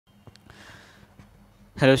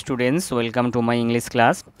Hello students, welcome to my English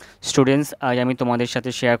class. Students, আজ আমি তোমাদের সাথে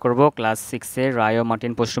শেয়ার করব ক্লাস 6-এর রায় ও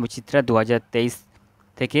মার্টিন প্রশ্ন বিচিত্রা 2023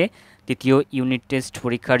 থেকে তৃতীয় ইউনিট টেস্ট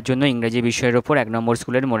পরীক্ষার জন্য ইংরেজি বিষয়ের ওপর 1 নম্বর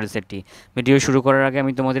স্কুলের মডেল সেটটি। ভিডিও শুরু করার আগে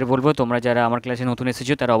আমি তোমাদের বলবো, তোমরা যারা আমার ক্লাসে নতুন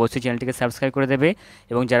এসেছো তারা অবশ্যই চ্যানেলটিকে সাবস্ক্রাইব করে দেবে,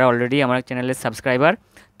 এবং যারা অলরেডি আমার চ্যানেলের সাবস্ক্রাইবার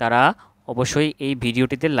তারা অবশ্যই এই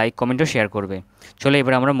ভিডিওটিতে লাইক, কমেন্ট ও শেয়ার করবে। চলো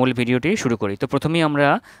এবার আমরা মূল ভিডিওটি শুরু করি। তো প্রথমেই আমরা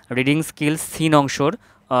রিডিং স্কিলস 3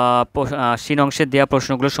 অংশের দেওয়া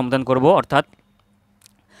প্রশ্নগুলো সমাধান করব, অর্থাৎ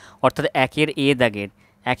একের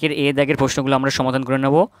এ দাগের প্রশ্নগুলো আমরা সমাধান করে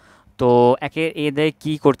নেব। তো একের এ দাগে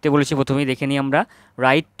কী করতে বলেছি প্রথমেই দেখে নিই আমরা।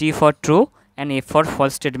 Write T for true and F for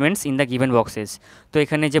false statements in the given boxes. তো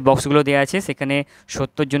এখানে যে বক্সগুলো দেওয়া আছে সেখানে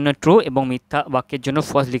সত্যর জন্য ট্রু এবং মিথ্যা বাক্যের জন্য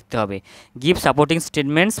ফলস লিখতে হবে। Give supporting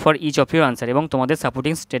statements for each of your answer, এবং তোমাদের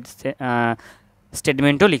সাপোর্টিং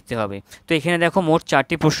স্টেটমেন্টও লিখতে হবে। তো এখানে দেখো মোট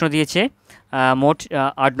 4টি প্রশ্ন দিয়েছে, মোট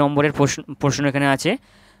 8 নম্বরের প্রশ্ন এখানে আছে।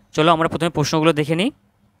 চলো আমরা প্রথমে প্রশ্নগুলো দেখে নিই।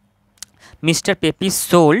 Mister peppy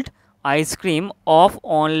sold ice cream of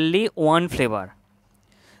only one flavour.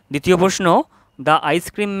 দ্বিতীয় প্রশ্ন, the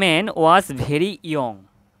ice cream man was very young.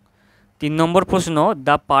 3 নম্বর প্রশ্ন,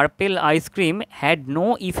 the purple ice cream had no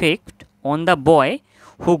effect on the boy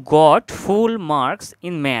who goat full marks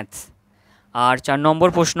in maths. আর 4 নম্বর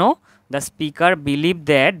প্রশ্ন, the speaker believe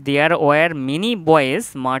that there were many boys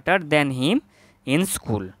smarter than him in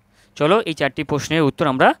school. চলো এই 4টি প্রশ্নের উত্তর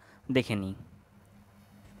আমরা দেখে নিই।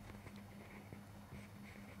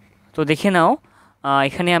 তো দেখে নাও,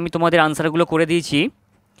 এখানে আমি তোমাদের আনসারগুলো করে দিয়েছি।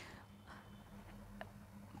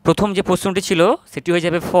 প্রথম যে প্রশ্নটি ছিল সেটি হয়ে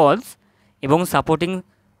যাবে ফলস, এবং সাপোর্টিং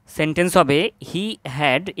সেন্টেন্স হবে he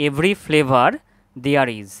had every flavour there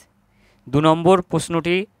is. 2 নম্বর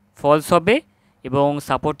প্রশ্নটি ফলস হবে এবং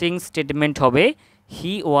সাপোর্টিং স্টেটমেন্ট হবে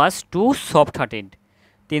হি ওয়াজ টু সফট হার্টেড।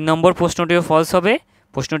 3 নম্বর প্রশ্নটিও ফলস হবে,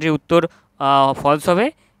 প্রশ্নটির উত্তর ফলস হবে,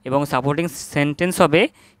 এবং সাপোর্টিং সেন্টেন্স হবে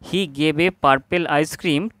he gave a purple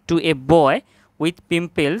ice cream two A boy with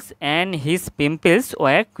pimples and his pimples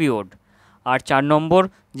war কিউরড। আর 4 নম্বর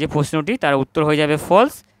যে প্রশ্নটি তার উত্তর হয়ে যাবে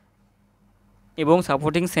ফলস, এবং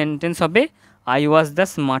সাপোর্টিং সেন্টেন্স হবে I was the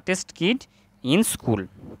smartest kid in school.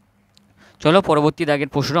 চলো পরবর্তী দাগের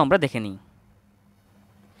প্রশ্ন আমরা দেখে নিই।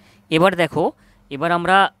 এবার দেখো, এবার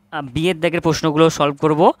আমরা বিয়ের দাগের প্রশ্নগুলো সলভ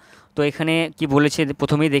করব। তো এখানে কি বলেছে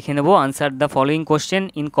প্রথমেই দেখে নেব। Answer the following question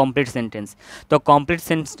in complete sentence. তো কমপ্লিট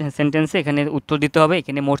সেন্টেন্সে এখানে উত্তর দিতে হবে।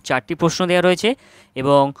 এখানে মোট 4টি প্রশ্ন দেওয়া রয়েছে,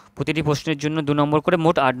 এবং প্রতিটি প্রশ্নের জন্য 2 নম্বর করে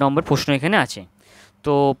মোট 8 নম্বর প্রশ্ন এখানে আছে।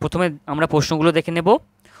 তো প্রথমে আমরা প্রশ্নগুলো দেখে নেব।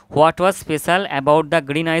 What was special about the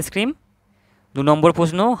green ice cream. 2 নম্বর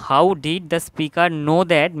প্রশ্ন, how did the speaker know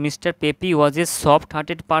that mister peppy was a soft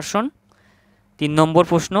hearted person. 3 নম্বর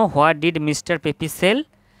প্রশ্ন, what did mister peppy sell.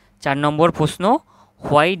 4 নম্বর প্রশ্ন,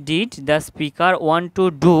 why did the speaker want to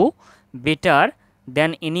do better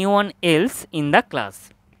than anyone else in the class.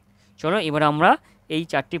 চলো এবার আমরা এই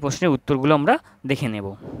 4টি প্রশ্নের উত্তরগুলো আমরা দেখে নেব।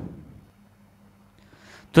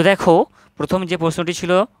 তো দেখো, প্রথম যে প্রশ্নটি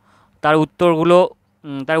ছিল তার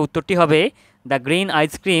উত্তরটি হবে the green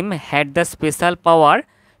ice cream had the special power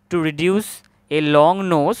to reduce a long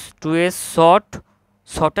nose two A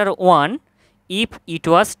shorter one if it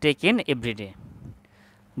was taken everyday.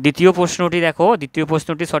 দ্বিতীয়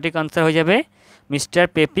প্রশ্নটি সঠিক আনসার হয়ে যাবে mister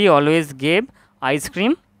peppy always gave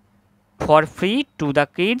ice cream for free to the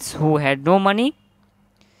kids who had no money.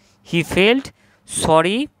 He felt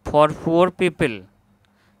sorry for poor people.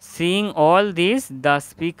 Seeing all this, the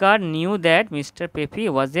speaker knew that Mr. Pepe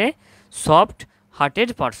was a soft-hearted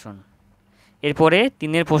person. এরপরে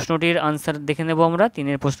 3 প্রশ্নটির answer দেখে নেব আমরা।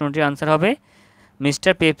 3 প্রশ্নটির answer হবে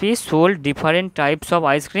mister peppy sold different types of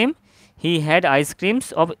ice cream. He had ice creams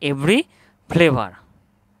of every flavour.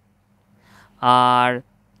 আর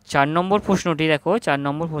 4 নম্বর প্রশ্নটি দেখো, 4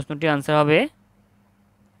 নম্বর প্রশ্নটির আনসার হবে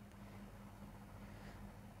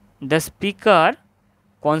the speaker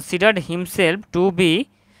considered himself to be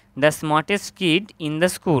the smartest kid in the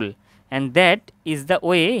school, and that is the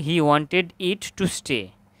way he wanted it to stay.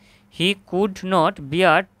 He could not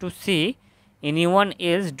bear to see anyone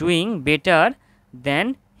else doing better than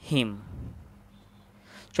him.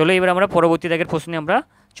 চলো এবার আমরা পরবর্তী দাগের প্রশ্নে আমরা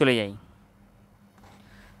চলে যাই।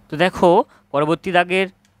 তো দেখো, পরবর্তী দাগের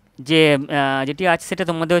যেটি আছে সেটা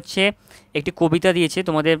তোমাদের হচ্ছে একটি কবিতা দিয়েছে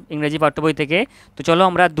তোমাদের ইংরেজি পাঠ্য বই থেকে। তো চলো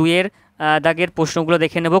আমরা 2 দাগের প্রশ্নগুলো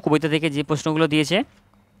দেখে নেব, কবিতা থেকে যে প্রশ্নগুলো দিয়েছে।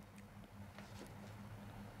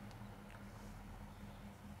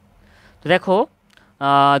 তো দেখো,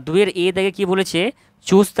 2 দাগে কি বলেছে,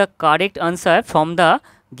 choose the correct answer from the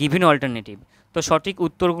given alternative. তো সঠিক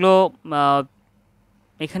উত্তরগুলো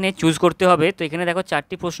এখানে চুজ করতে হবে। তো এখানে দেখো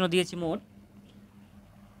 4টি প্রশ্ন দিয়েছি মোট।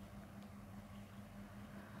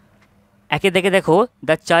 একে দেখে দেখো,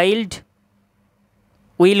 the child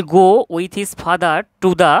will go with his father to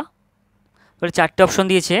the, চারটে অপশন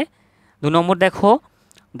দিয়েছে। 2 নম্বর দেখো,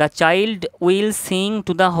 the child will sing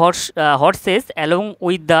to the horse's along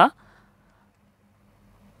with the,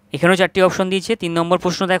 এখানেও 4টি অপশন দিয়েছে। 3 নম্বর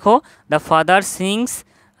প্রশ্ন দেখো, the father sings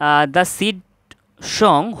the seed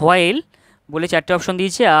song while বলে 4টে অপশন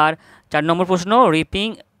দিয়েছে। আর 4 নম্বর প্রশ্ন, reaping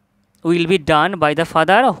will be done by the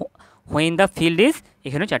father when the field is,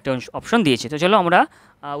 এখানেও 4টে অপশন দিয়েছে। তো চলো আমরা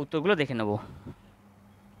উত্তরগুলো দেখে নেব।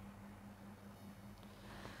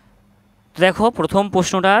 তো দেখো প্রথম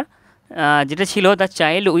প্রশ্নটার যেটা ছিল the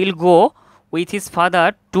child will go with his father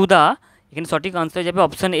to the, এখানে সঠিক আনসার হয়ে যাবে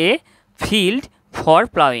option A, field for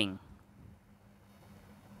ploughing.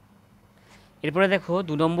 এরপরে দেখো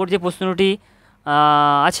 2 নম্বর যে প্রশ্নটি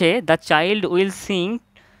আছে, the child will sing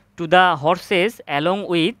to the horse's along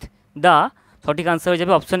with the, সঠিক আনসার হয়ে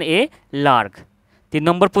যাবে অপশন এ, লার্ক। 3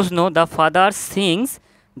 নম্বর প্রশ্ন, the father sings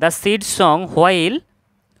the seed song while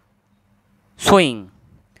sewing.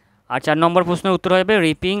 আর 4 নম্বর প্রশ্নের উত্তর হবে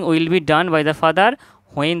reaping will be done by the father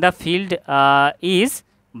when the field is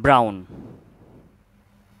brown.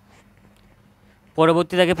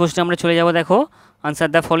 পরবর্তী থেকে প্রশ্নে আমরা চলে যাব। দেখো, আনসার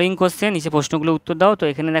দ্য ফলোয়িং কোশ্চেন, নিচে প্রশ্নগুলো উত্তর দাও। তো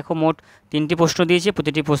এখানে দেখো মোট 3টি প্রশ্ন দিয়েছে,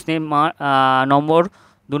 প্রতিটি প্রশ্নের নম্বর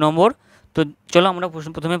 2 নম্বর। তো চলো আমরা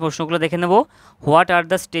প্রথমে প্রশ্নগুলো দেখে নেব। What are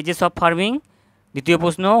the stages of farming. দ্বিতীয়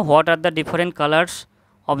প্রশ্ন, what are the different colours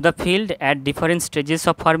of the field at different stages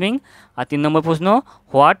of farming. আর 3 নম্বর প্রশ্ন,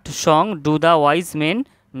 what song do the wise main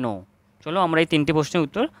no. চলো আমরা এই 3টি প্রশ্নের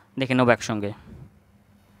উত্তর দেখে নেব একসঙ্গে।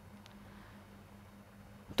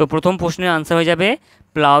 তো প্রথম প্রশ্নের আনসার হয়ে যাবে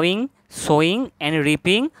ploughing, sewing and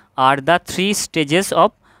reaping are the 3 stages of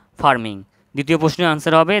farming. দ্বিতীয় প্রশ্নের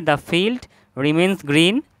আনসার হবে the field remains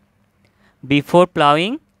green before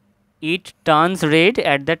ploughing, it turns red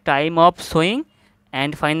at the time of sewing,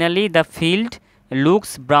 and finally the field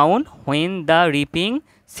looks brown when the reaping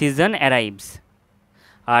season arrives.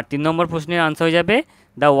 আর 3 নম্বর প্রশ্নের answer হয়ে যাবে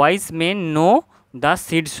the wise main know the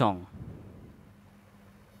seed song.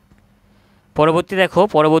 পরবর্তী দেখো,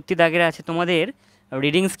 পরবর্তী দাগের আছে তোমাদের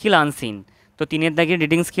reading skill unseen. তো 3-এর দাগের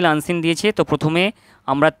রিডিং স্কিল আনসিন দিয়েছে। তো প্রথমে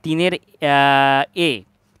আমরা 3-এর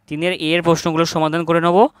এর প্রশ্নগুলোর সমাধান করে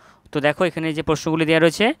নেব। তো দেখো এখানে যে প্রশ্নগুলি দেওয়া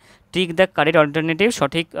রয়েছে, টিক দ্য কারেক্ট অল্টারনেটিভ,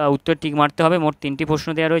 সঠিক উত্তর টিক মারতে হবে। মোট 3টি প্রশ্ন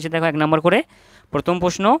দেওয়া রয়েছে। দেখো 1 নম্বর করে প্রথম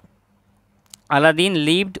প্রশ্ন, Aladdin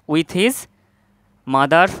lived with his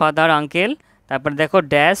mother father uncle. তারপর দেখো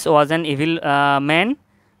dash was an evil man.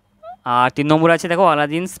 আর 3 নম্বর আছে দেখো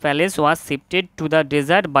আলাদিনস palace was shifted to the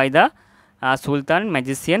desert by the Sultan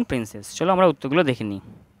magician princess. চলো আমরা উত্তরগুলো দেখে নিই।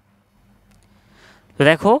 তো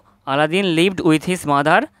দেখো Aladdin lived with his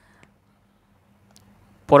mother.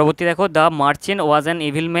 পরবর্তী দেখো the merchant was an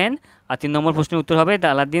evil man. আর 3 নম্বর প্রশ্নের উত্তর হবে the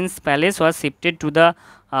আলাদিনস palace was shifted to the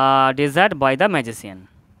desert by the magician.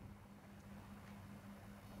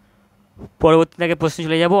 পরবর্তী দাগের প্রশ্নে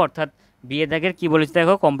চলে যাব, অর্থাৎ বিয়ের দাগের কী বলেছে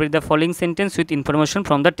দেখো, complete the following sentence with information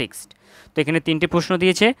from the text. তো এখানে 3টি প্রশ্ন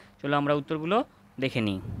দিয়েছে, চলো আমরা উত্তরগুলো দেখে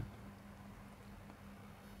নিই।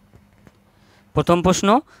 প্রথম প্রশ্ন,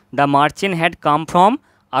 the merchant had come from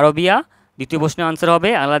আরবিয়া। দ্বিতীয় প্রশ্নের আনসার হবে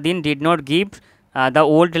Aladdin did not give the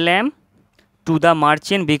old lamp to the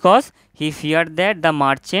merchant because he fear that the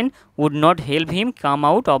merchant would not help him come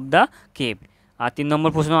out of the cave. আর 3 নম্বর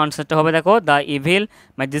প্রশ্নের আনসারটা হবে দেখো the evil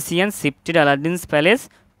magician shifted আলাদিনস palace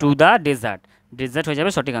to the desert. Dessert হয়ে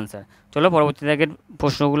যাবে সঠিক answer. চলো পরবর্তী দাগের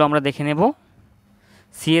প্রশ্নগুলো আমরা দেখে নেব।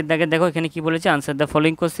 সি এর দাগের দেখো এখানে কি বলেছে, আনসার দ্য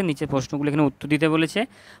ফলোয়িং কোশ্চেন, নিচে প্রশ্নগুলো এখানে উত্তর দিতে বলেছে।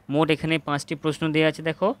 মোট এখানে 5টি প্রশ্ন দেওয়া আছে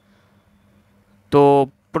দেখো। তো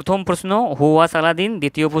প্রথম প্রশ্ন, হু ওয়াজ আলাদিন।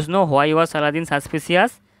 দ্বিতীয় প্রশ্ন, হোয়াই ওয়াজ আলাদিন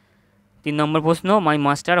সাসপিসিয়াস। 3 নম্বর প্রশ্ন, মাই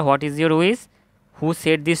master what is your wish, who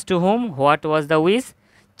said this two hmm, what was the wish.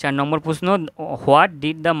 4 নম্বর প্রশ্ন, what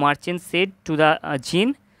did the merchant said to the জিন।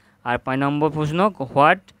 আর 5 নম্বর প্রশ্ন,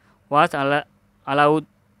 what was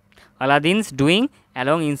আলাদিনস doing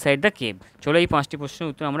along inside the cave. চলো এই 5টি প্রশ্নের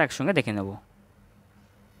উত্তর আমরা একসঙ্গে দেখে নেব।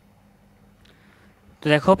 তো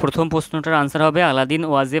দেখো প্রথম প্রশ্নটার আনসার হবে Aladdin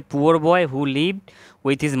was a poor boy who lived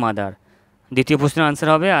with his mother. দ্বিতীয় প্রশ্নের আনসার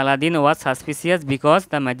হবে Aladdin was suspicious because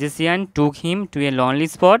the magician took him to A lonely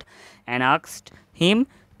spot and asked him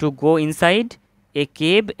to go inside A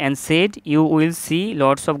cave and said you will see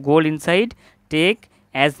lots of gold inside, take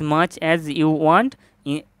as much as you want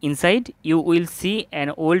inside, you will see an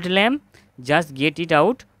old lamp, just get it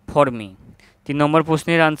out for me। 3 নম্বর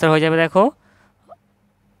প্রশ্নের answer হয়ে যাবে দেখো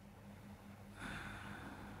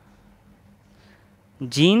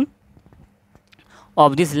জিন of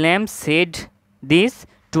this lamp said this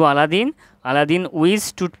to Aladdin. Aladdin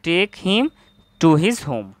wished to take him to his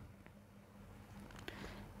home।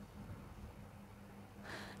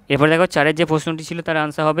 এরপর দেখো 4-এর যে প্রশ্নটি ছিল তার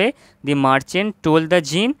আনসার হবে দি মার্চেন্ট টোল্ড দ্য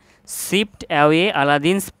জিন shift away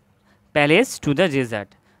আলাদিনস palace to the desert.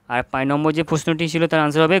 আর 5 নম্বর যে প্রশ্নটি ছিল তার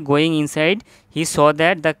আনসার হবে going inside he saw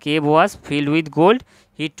that the cave was filled with gold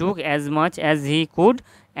he took as much as he could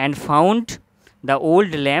and found the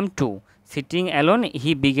old lamp two sitting alone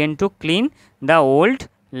he began to clean the old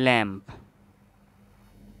lamp.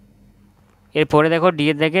 এরপরে দেখো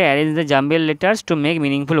ডিএর দেখে arrange the jumble letters to make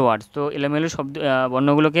meaningful ওয়ার্ডস। তো এলোমেলো শব্দ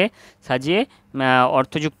বর্ণগুলোকে সাজিয়ে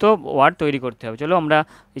অর্থযুক্ত word তৈরি করতে হবে। চলো আমরা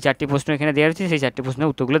এই 4টি প্রশ্ন এখানে দেওয়া হচ্ছে, সেই 4টি প্রশ্নের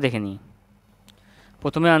উত্তরগুলো দেখে নিই।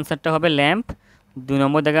 প্রথমে আনসারটা হবে ল্যাম্প, 2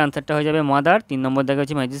 নম্বর দাগে আনসারটা হয়ে যাবে মাদার, 3 নম্বর দাগে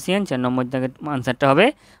হচ্ছে ম্যাজিশিয়ান, 4 নম্বর দাগে আনসারটা হবে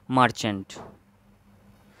মার্চেন্ট।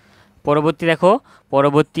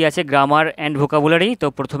 পরবর্তী আছে গ্রামার অ্যান্ড ভোকাবুলারি। তো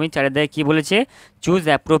প্রথমেই 4-এর দাগে কী বলেছে, choose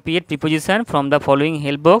appropriate preposition from the following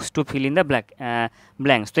help box to fill in the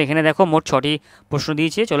blanks. তো এখানে দেখো মোট 6টি প্রশ্ন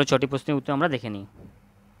দিয়েছে, চলো 6টি প্রশ্নের উত্তর আমরা দেখে নিই।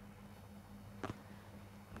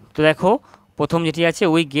 তো দেখো প্রথম যেটি আছে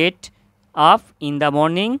we get up in the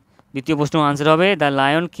morning, দ্বিতীয় প্রশ্ন আনসার হবে the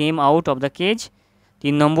lion came out of the cage,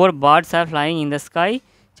 3 number birds are flying in the sky,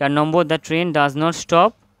 4 number the train does not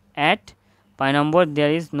stop at, 5 number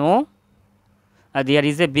there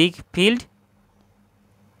is a big field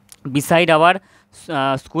beside our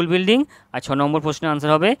school building, আর 6 নম্বর প্রশ্নের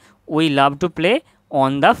answer হবে we love to play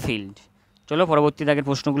on the field. চলো পরবর্তী দাগের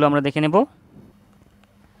প্রশ্নগুলো আমরা দেখে নেব।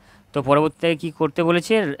 তো পরবর্তীতে কী করতে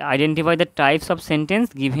বলেছে, identify the types of sentence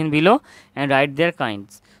given below and right there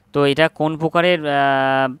kinds. তো এটা কোন প্রকারের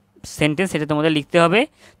সেন্টেন্স সেটা তোমাদের লিখতে হবে।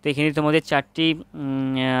 তো এখানে তোমাদের 4টি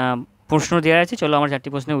প্রশ্ন দেওয়া আছে, চলো আমার 4টি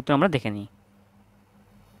প্রশ্নের উত্তর আমরা দেখে নিই।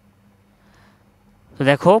 তো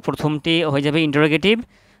দেখো প্রথমটি হয়ে যাবে ইন্টারোগেটিভ,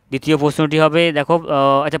 দ্বিতীয় প্রশ্নটি হবে দেখো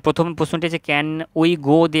আচ্ছা প্রথম প্রশ্নটি আছে ক্যান উই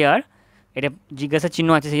গো দেয়ার, এটা জিজ্ঞাসা চিহ্ন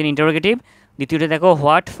আছে সেই জন্য ইন্টারোগেটিভ। দ্বিতীয়টা দেখো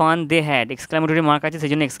what fun they had, exclamatory mark আছে সেই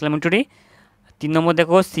জন্য এক্সক্লামেটরি। 3 নম্বর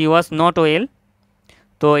দেখো সি ওয়াজ নট ওয়েল,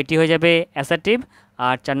 তো এটি হয়ে যাবে অ্যাসার্টিভ।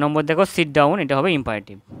 আর 4 নম্বর দেখো সিট ডাউন, এটা হবে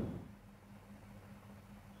ইম্পারেটিভ।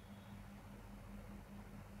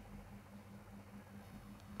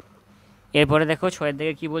 এরপরে দেখো 6-এর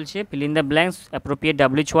দিকে কী বলছে, fill in the blanks appropriate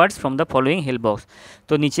WH words from the following help box.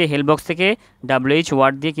 তো নিচে হেল্প বক্স থেকে WH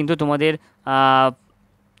ওয়ার্ড দিয়ে কিন্তু তোমাদের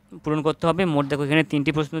পূরণ করতে হবে। মোট দেখো এখানে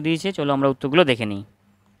 3টি প্রশ্ন দিয়েছে, চলো আমরা উত্তরগুলো দেখে নিই।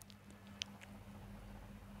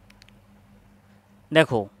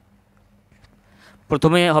 দেখো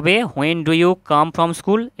প্রথমে হবে when do you come from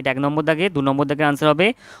school, এটা 1 নম্বর দাগে। 2 নম্বর দাগে আনসার হবে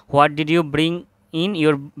what did you bring in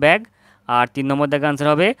your bag, আর 3 নম্বর দাগে আনসার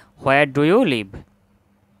হবে হোয়ার ডু ইউ লিভ।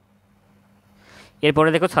 এরপরে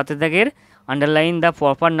দেখো 7 দাগের underline the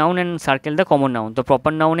proper noun and circle the common noun. তো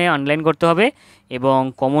প্রপার নাউনে আন্ডারলাইন করতে হবে এবং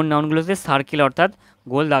কমন নাউনগুলোতে সার্কেল অর্থাৎ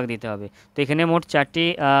গোল দাগ দিতে হবে। তো এখানে মোট 4টি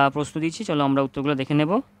প্রশ্ন দিচ্ছি, চলো আমরা উত্তরগুলো দেখে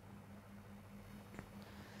নেব।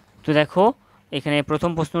 তো দেখো এখানে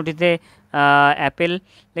প্রথম প্রশ্নটিতে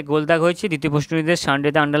অ্যাপেলে গোল দাগ হয়েছে, দ্বিতীয় প্রশ্নটিতে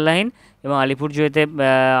সানডেতে আন্ডারলাইন এবং আলিপুর জুয়েতে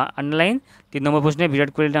আন্ডারলাইন, 3 নম্বর প্রশ্নে বিরাট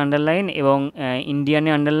কোহলিতে আন্ডারলাইন এবং ইন্ডিয়ানে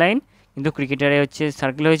আন্ডারলাইন, কিন্তু ক্রিকেটারে হচ্ছে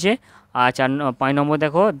সার্কেল হয়েছে। আর 5 নম্বর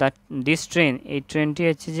দেখো দিস ট্রেন, এই ট্রেনটি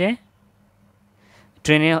হচ্ছে যে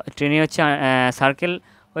ট্রেনে হচ্ছে সার্কেল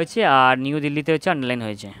হয়েছে আর নিউ দিল্লিতে হচ্ছে আন্ডারলাইন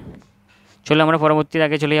হয়েছে। চলো আমরা পরবর্তী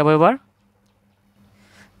দাগে চলে যাবো এবার।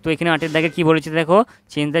 তো এখানে 8-এর দাগে কী বলেছে দেখো,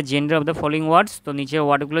 change the gender of the following words. তো নিচের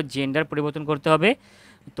ওয়ার্ডগুলোর জেন্ডার পরিবর্তন করতে হবে।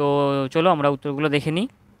 তো চলো আমরা উত্তরগুলো দেখে নিই।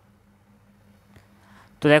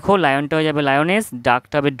 তো দেখো লায়নটা হয়ে যাবে লায়নেস,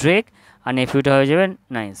 ডাকটা হবে ড্রেক, আর নেফিউটা হয়ে যাবে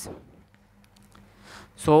নাইস।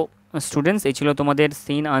 সো স্টুডেন্টস, এই ছিল তোমাদের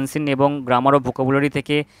সিন আনসিন এবং গ্রামার ও ভোকাবুলারি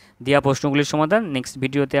থেকে দেওয়া প্রশ্নগুলির সমাধান। নেক্সট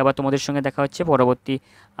ভিডিওতে আবার তোমাদের সঙ্গে দেখা হচ্ছে পরবর্তী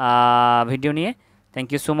ভিডিও নিয়ে। Thank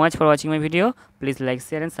you so much for watching my video. Please like,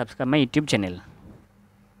 share and subscribe my YouTube channel.